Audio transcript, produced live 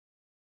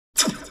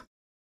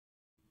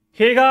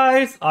Hey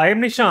guys, I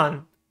am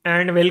Nishan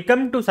and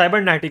welcome to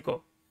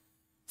Cybernetico.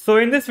 So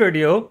in this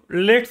video,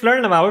 let's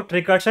learn about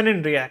recursion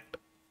in React.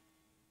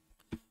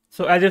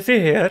 So as you see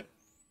here,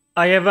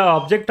 I have an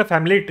object of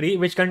family tree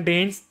which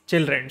contains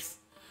childrens.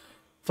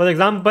 For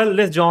example,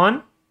 this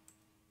John,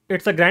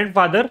 it's a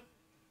grandfather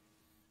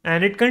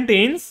and it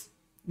contains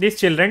these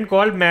children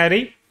called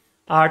Mary,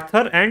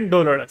 Arthur and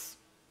Dolores.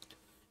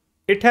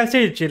 It has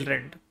 3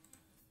 children.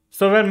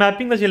 So we're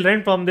mapping the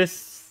children from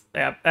this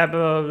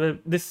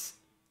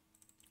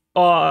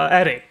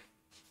array.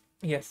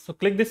 Yes, so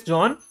click this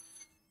John.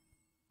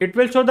 It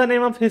will show the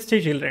name of his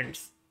 3 children.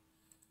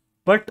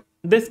 But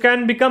this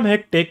can become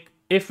hectic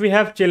if we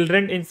have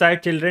children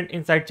inside children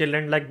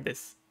like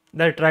this.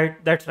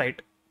 That's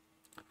right.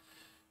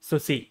 So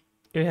see,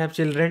 you have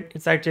children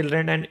inside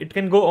children and it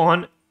can go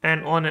on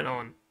and on and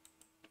on.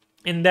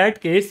 In that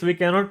case, we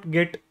cannot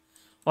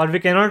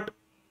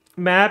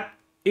map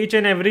each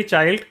and every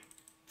child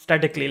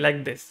statically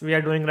like this we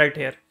are doing right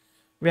here.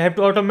 We have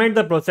to automate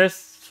the process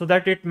so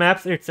that it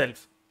maps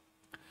itself.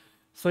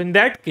 So in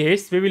that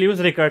case, we will use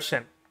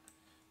recursion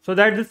so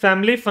that this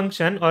family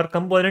function or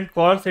component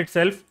calls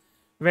itself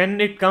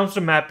when it comes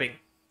to mapping.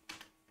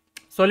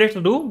 So let's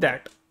do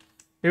that.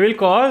 We will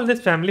call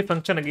this family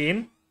function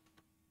again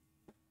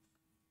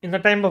in the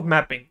time of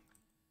mapping.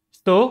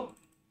 So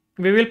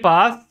we will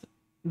pass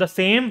the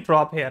same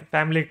prop here,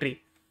 family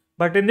tree,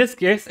 but in this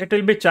case it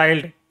will be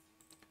child.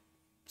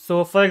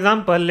 So for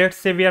example, let's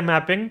say we are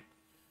mapping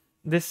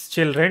this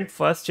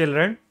first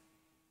children,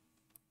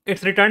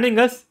 it's returning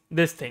us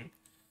this thing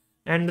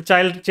and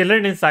the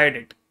children inside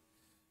it.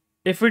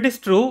 If it is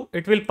true,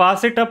 it will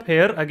pass it up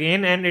here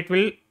again and it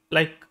will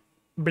like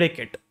break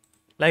it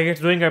like it's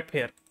doing up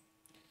here.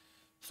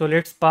 So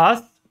let's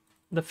pass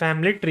the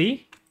family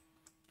tree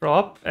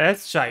prop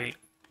as child.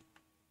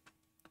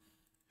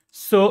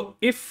 So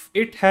if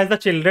it has the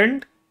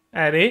children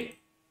array,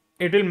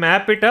 it will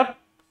map it up.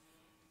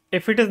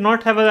 If it does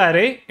not have an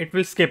array, it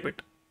will skip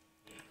it.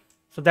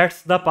 So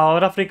that's the power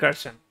of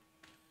recursion.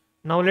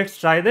 Now let's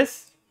try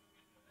this.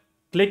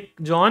 Click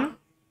John.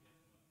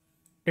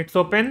 It's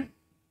open.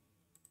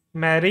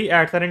 Mary,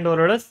 Arthur and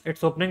Dolores.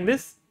 It's opening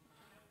this.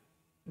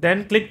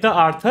 Then click the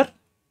Arthur.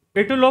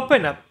 It will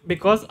open up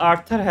because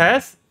Arthur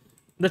has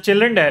the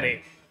children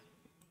array.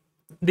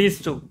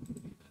 These two.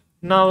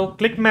 Now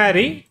click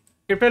Mary.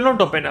 It will not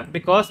open up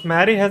because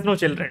Mary has no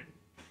children.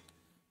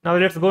 Now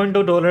let's go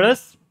into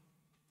Dolores.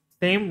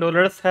 Same,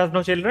 Dolores has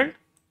no children.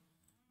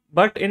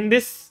 But in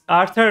this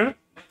Arthur,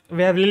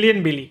 we have Lily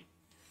and Billy.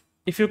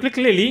 If you click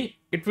Lily,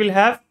 it will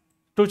have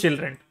 2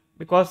 children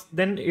because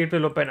then it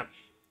will open up.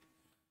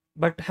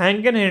 But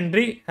Hank and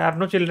Henry have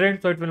no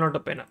children, so it will not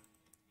open up.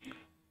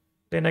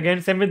 Then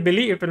again, same with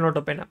Billy, it will not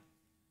open up.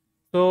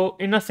 So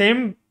in the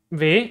same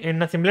way,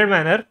 in a similar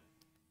manner,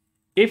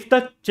 if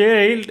the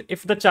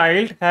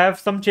child have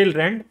some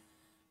children,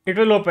 it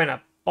will open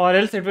up, or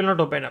else it will not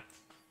open up.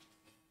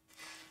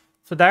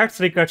 So that's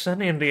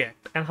recursion in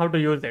React and how to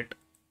use it.